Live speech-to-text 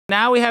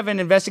Now we have an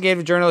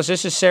investigative journalist.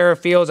 This is Sarah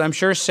Fields. I'm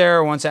sure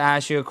Sarah wants to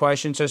ask you a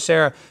question. So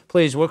Sarah,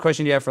 please, what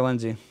question do you have for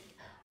Lindsey?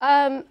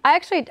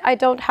 I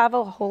don't have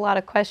a whole lot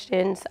of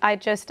questions. I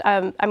just,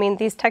 I mean,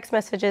 these text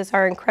messages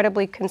are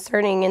incredibly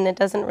concerning, and it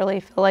doesn't really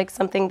feel like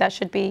something that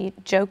should be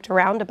joked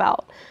around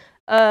about.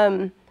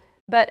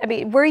 But I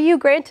mean, were you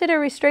granted a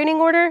restraining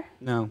order?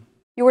 No.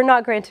 You were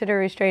not granted a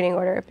restraining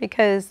order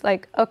because,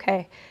 like,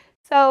 okay,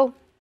 so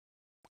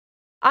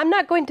I'm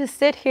not going to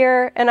sit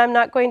here and I'm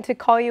not going to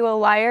call you a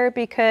liar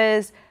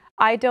because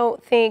I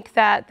don't think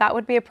that that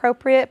would be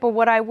appropriate. But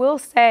what I will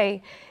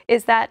say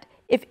is that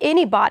if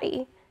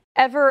anybody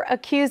ever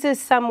accuses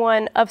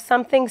someone of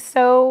something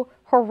so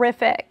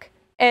horrific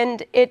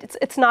and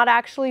it's not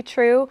actually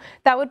true,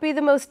 that would be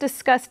the most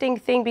disgusting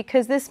thing,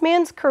 because this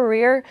man's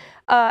career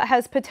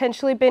has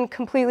potentially been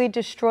completely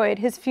destroyed.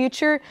 His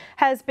future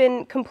has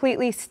been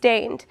completely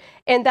stained.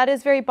 And that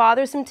is very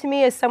bothersome to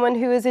me as someone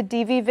who is a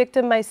DV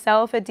victim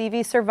myself, a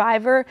DV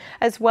survivor,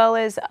 as well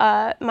as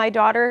my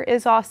daughter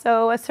is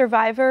also a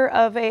survivor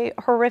of a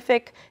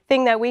horrific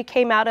thing that we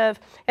came out of.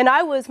 And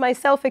I was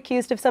myself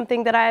accused of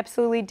something that I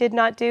absolutely did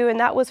not do, and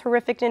that was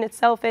horrific in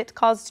itself. It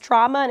caused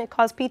trauma and it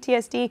caused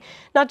PTSD,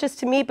 not just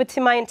to me, but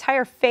to my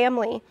entire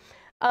family.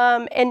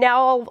 And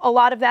now a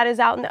lot of that is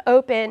out in the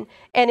open,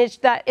 and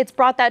it's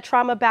brought that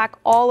trauma back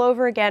all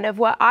over again of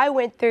what I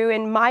went through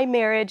in my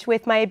marriage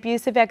with my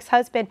abusive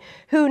ex-husband,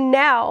 who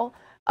now,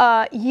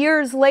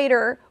 years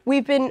later,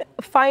 we've been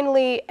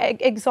finally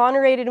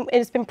exonerated, and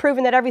it's been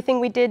proven that everything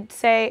we did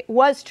say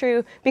was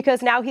true,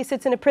 because now he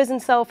sits in a prison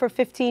cell for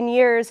 15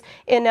 years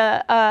in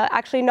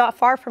actually not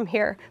far from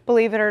here,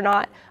 believe it or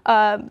not,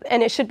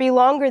 and it should be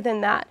longer than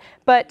that.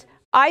 But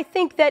I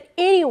think that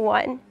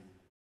anyone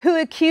who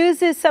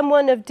accuses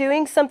someone of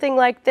doing something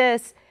like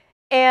this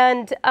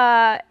and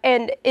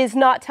is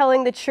not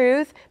telling the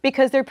truth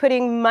because they're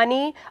putting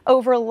money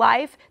over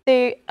life,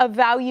 they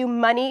value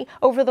money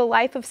over the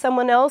life of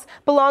someone else,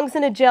 belongs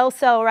in a jail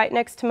cell right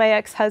next to my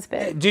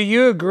ex-husband. Do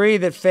you agree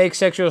that fake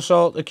sexual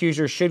assault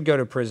accusers should go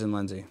to prison,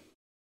 Lindsey?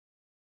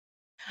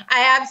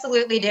 I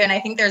absolutely do. And I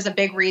think there's a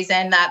big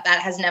reason that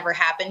that has never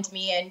happened to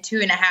me in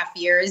 2.5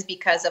 years,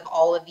 because of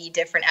all of the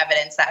different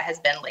evidence that has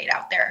been laid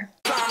out there.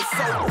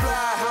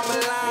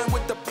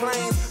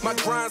 My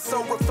grind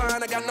so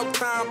refined, I got no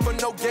time for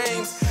no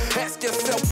games. Ask yourself